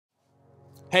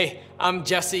Hey, I'm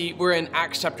Jesse. We're in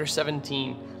Acts chapter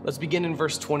 17. Let's begin in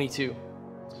verse 22.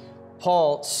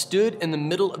 Paul stood in the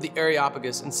middle of the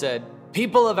Areopagus and said,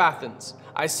 "People of Athens,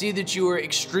 I see that you are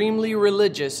extremely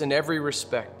religious in every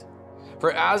respect.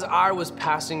 For as I was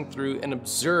passing through and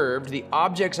observed the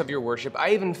objects of your worship,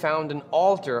 I even found an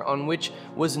altar on which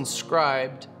was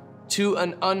inscribed, 'To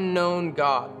an unknown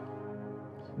God.'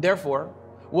 Therefore,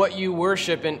 what you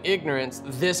worship in ignorance,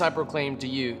 this I proclaim to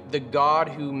you. The God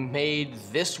who made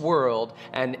this world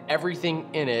and everything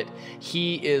in it,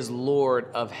 he is Lord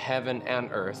of heaven and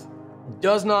earth,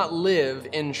 does not live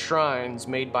in shrines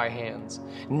made by hands.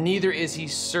 Neither is he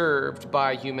served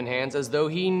by human hands as though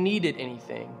he needed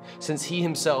anything, since he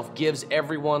himself gives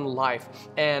everyone life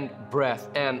and breath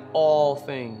and all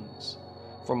things.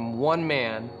 From one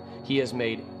man he has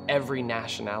made every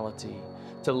nationality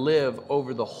to live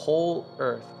over the whole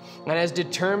earth, and has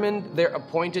determined their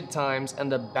appointed times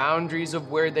and the boundaries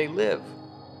of where they live.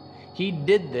 He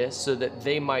did this so that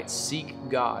they might seek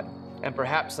God, and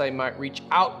perhaps they might reach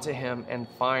out to him and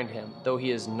find him, though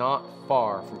he is not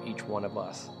far from each one of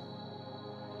us."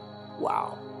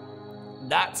 Wow,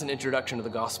 that's an introduction to the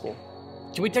gospel.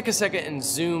 Can we take a second and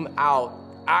zoom out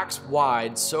Acts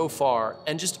wide so far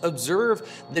and just observe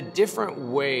the different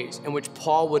ways in which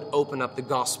Paul would open up the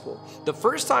gospel? The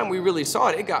first time we really saw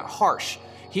it, it got harsh.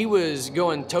 He was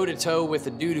going toe-to-toe with a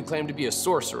dude who claimed to be a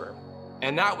sorcerer.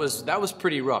 And that was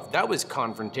pretty rough. That was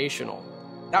confrontational.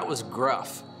 That was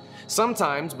gruff.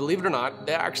 Sometimes, believe it or not,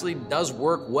 that actually does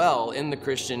work well in the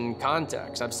Christian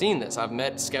context. I've seen this. I've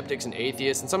met skeptics and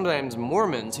atheists and sometimes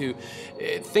Mormons who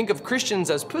think of Christians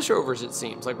as pushovers, it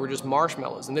seems, like we're just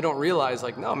marshmallows, and they don't realize,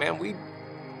 like, no, man,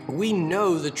 we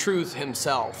know the truth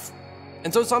himself.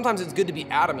 And so sometimes it's good to be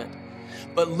adamant.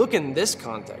 But look in this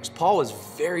context, Paul was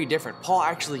very different. Paul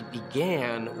actually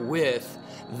began with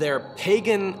their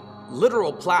pagan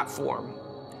literal platform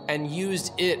and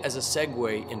used it as a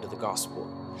segue into the gospel.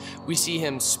 We see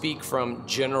him speak from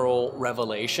general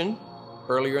revelation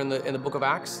earlier in the book of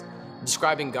Acts,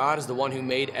 describing God as the one who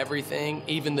made everything,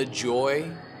 even the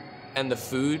joy and the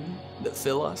food that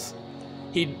fill us.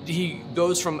 He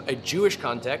goes from a Jewish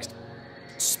context,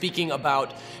 speaking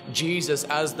about Jesus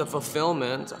as the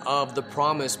fulfillment of the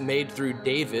promise made through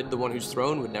David, the one whose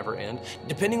throne would never end.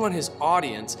 Depending on his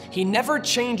audience, he never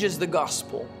changes the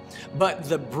gospel, but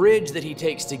the bridge that he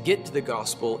takes to get to the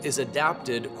gospel is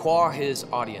adapted qua his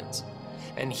audience.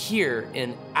 And here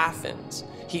in Athens,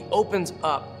 he opens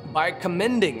up by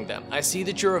commending them. I see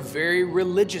that you're a very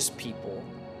religious people.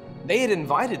 They had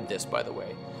invited this, by the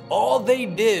way. All they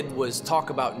did was talk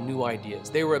about new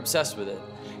ideas. They were obsessed with it.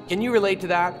 Can you relate to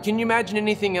that? Can you imagine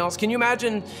anything else? Can you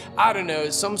imagine, I don't know,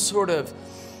 some sort of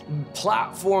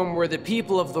platform where the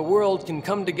people of the world can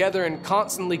come together and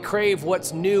constantly crave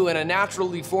what's new, and a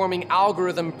naturally forming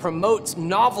algorithm promotes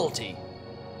novelty?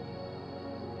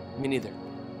 Me neither.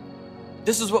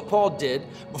 This is what Paul did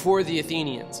before the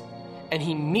Athenians, and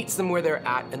he meets them where they're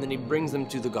at, and then he brings them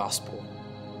to the gospel.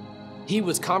 He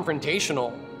was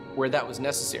confrontational where that was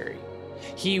necessary.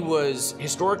 He was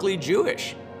historically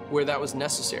Jewish where that was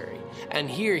necessary. And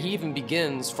here he even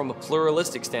begins from a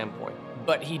pluralistic standpoint,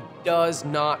 but he does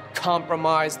not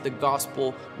compromise the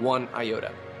gospel one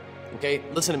iota. Okay,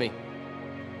 listen to me.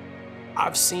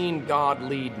 I've seen God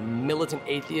lead militant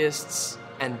atheists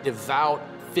and devout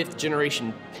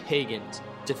fifth-generation pagans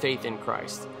to faith in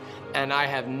Christ. And I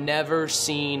have never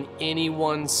seen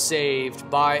anyone saved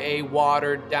by a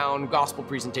watered-down gospel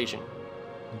presentation.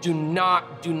 Do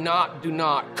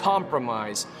not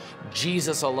compromise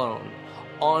Jesus alone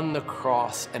on the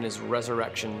cross and his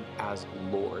resurrection as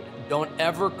Lord. Don't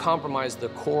ever compromise the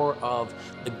core of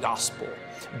the gospel.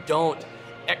 Don't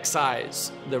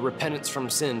excise the repentance from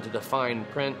sin to the fine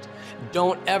print.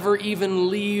 Don't ever even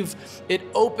leave it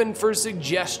open for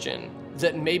suggestion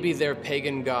that maybe their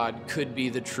pagan god could be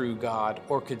the true God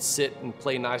or could sit and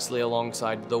play nicely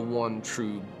alongside the one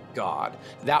true God.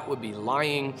 That would be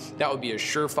lying. That would be a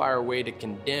surefire way to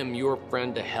condemn your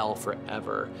friend to hell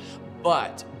forever.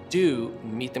 But do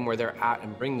meet them where they're at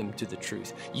and bring them to the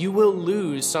truth. You will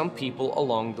lose some people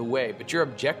along the way, but your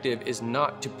objective is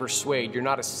not to persuade. You're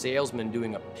not a salesman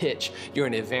doing a pitch. You're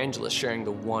an evangelist sharing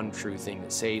the one true thing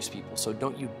that saves people. So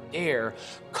don't you dare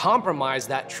compromise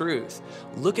that truth.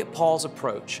 Look at Paul's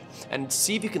approach and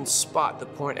see if you can spot the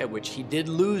point at which he did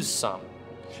lose some.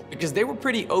 Because they were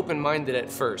pretty open-minded at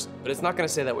first, but it's not going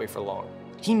to stay that way for long.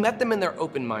 He met them in their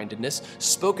open-mindedness,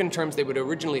 spoke in terms they would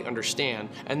originally understand,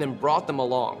 and then brought them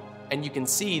along. And you can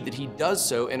see that he does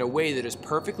so in a way that is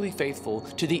perfectly faithful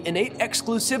to the innate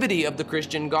exclusivity of the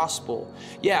Christian gospel.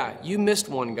 Yeah, you missed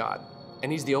one God,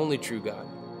 and he's the only true God.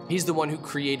 He's the one who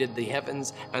created the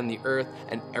heavens and the earth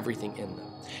and everything in them.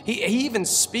 He even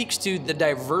speaks to the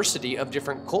diversity of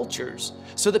different cultures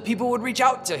so that people would reach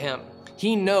out to him.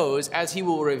 He knows, as he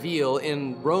will reveal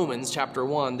in Romans chapter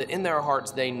 1, that in their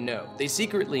hearts they know. They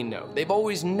secretly know. They've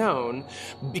always known,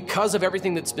 because of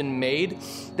everything that's been made,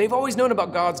 they've always known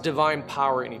about God's divine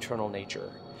power and eternal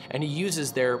nature. And he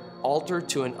uses their altar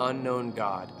to an unknown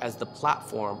God as the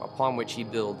platform upon which he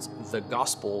builds the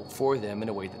gospel for them in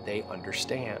a way that they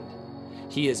understand.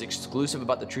 He is exclusive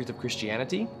about the truth of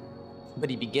Christianity, but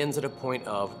he begins at a point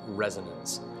of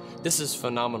resonance. This is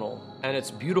phenomenal, and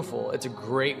it's beautiful. It's a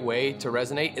great way to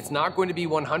resonate. It's not going to be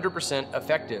 100%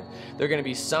 effective. There are going to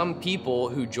be some people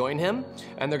who join him,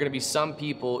 and there are going to be some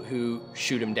people who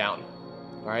shoot him down.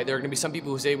 All right, there are going to be some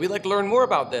people who say, we'd like to learn more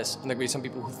about this. And there are going to be some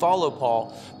people who follow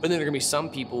Paul, but then there are going to be some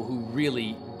people who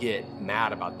really get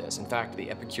mad about this. In fact,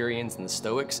 the Epicureans and the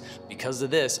Stoics, because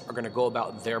of this, are going to go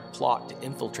about their plot to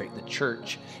infiltrate the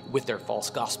church with their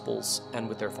false gospels and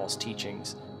with their false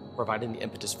teachings, providing the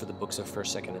impetus for the books of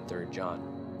 1st, 2nd, and 3rd John.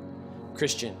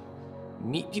 Christian,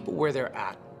 meet people where they're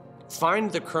at.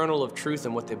 Find the kernel of truth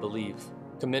in what they believe.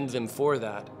 Commend them for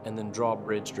that, and then draw a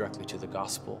bridge directly to the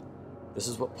gospel. This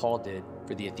is what Paul did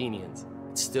for the Athenians.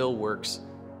 It still works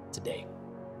today.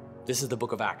 This is the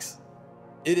book of Acts.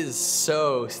 It is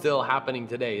so still happening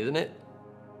today, isn't it?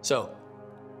 So,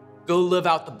 go live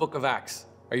out the book of Acts.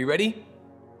 Are you ready?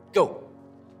 Go.